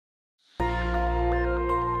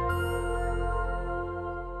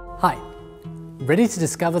Hi, ready to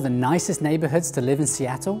discover the nicest neighborhoods to live in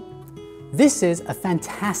Seattle? This is a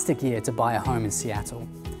fantastic year to buy a home in Seattle.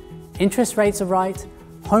 Interest rates are right,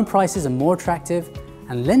 home prices are more attractive,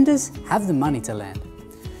 and lenders have the money to lend.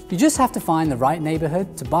 You just have to find the right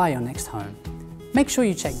neighborhood to buy your next home. Make sure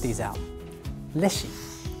you check these out. Leschi.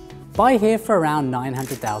 Buy here for around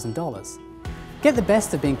 $900,000. Get the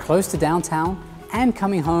best of being close to downtown and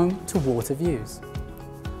coming home to water views.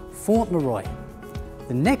 Fauntleroy.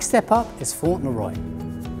 The next step up is Fauntleroy.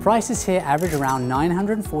 Prices here average around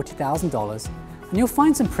 $940,000 and you'll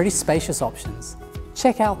find some pretty spacious options.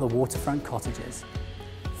 Check out the waterfront cottages.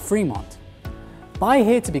 Fremont. Buy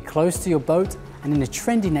here to be close to your boat and in a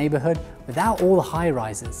trendy neighborhood without all the high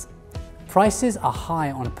rises. Prices are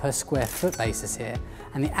high on a per square foot basis here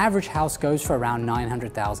and the average house goes for around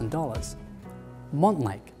 $900,000.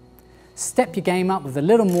 Montlake. Step your game up with a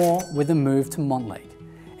little more with a move to Montlake.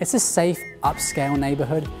 It's a safe, upscale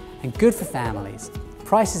neighborhood and good for families.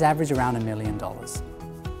 Prices average around $1 million.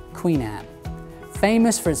 Queen Anne.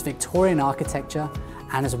 Famous for its Victorian architecture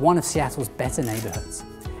and is one of Seattle's better neighborhoods.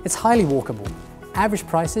 It's highly walkable. Average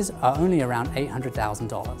prices are only around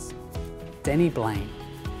 $800,000. Denny Blaine.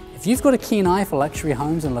 If you've got a keen eye for luxury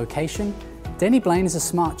homes and location, Denny Blaine is a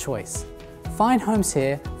smart choice. Find homes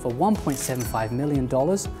here for $1.75 million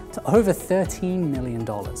to over $13 million.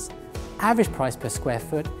 Average price per square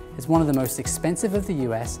foot is one of the most expensive of the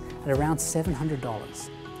US at around $700.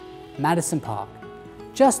 Madison Park.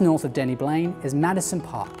 Just north of Denny Blaine is Madison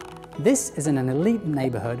Park. This is in an elite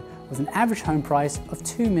neighborhood with an average home price of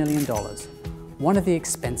 $2 million, one of the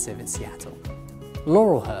expensive in Seattle.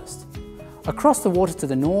 Laurelhurst. Across the water to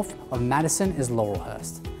the north of Madison is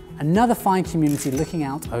Laurelhurst, another fine community looking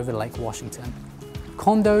out over Lake Washington.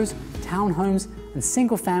 Condos, townhomes, and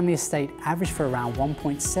single-family estate average for around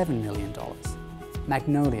 $1.7 million.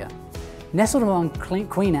 Magnolia. Nestled among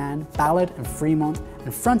Queen Anne, Ballard, and Fremont,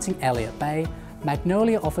 and fronting Elliott Bay,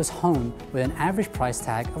 Magnolia offers home with an average price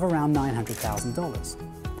tag of around $900,000.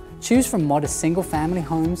 Choose from modest single-family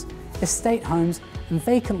homes, estate homes, and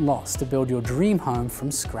vacant lots to build your dream home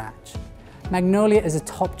from scratch. Magnolia is a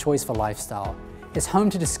top choice for lifestyle. It's home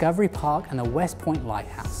to Discovery Park and the West Point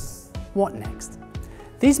Lighthouse. What next?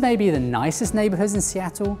 These may be the nicest neighborhoods in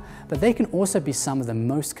Seattle, but they can also be some of the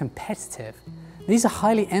most competitive. These are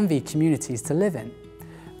highly envied communities to live in.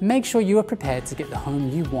 Make sure you are prepared to get the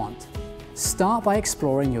home you want. Start by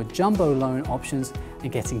exploring your jumbo loan options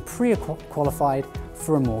and getting pre-qualified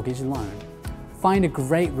for a mortgage loan. Find a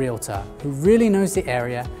great realtor who really knows the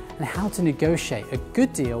area and how to negotiate a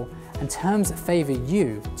good deal and terms that favor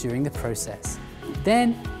you during the process.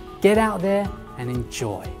 Then get out there and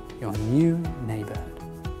enjoy your new neighborhood.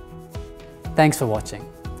 Thanks for watching.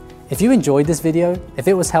 If you enjoyed this video, if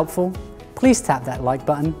it was helpful, please tap that like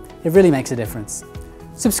button. It really makes a difference.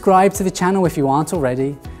 Subscribe to the channel if you aren't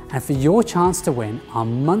already, and for your chance to win our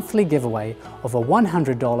monthly giveaway of a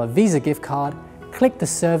 $100 Visa gift card, click the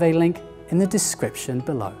survey link in the description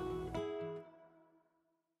below.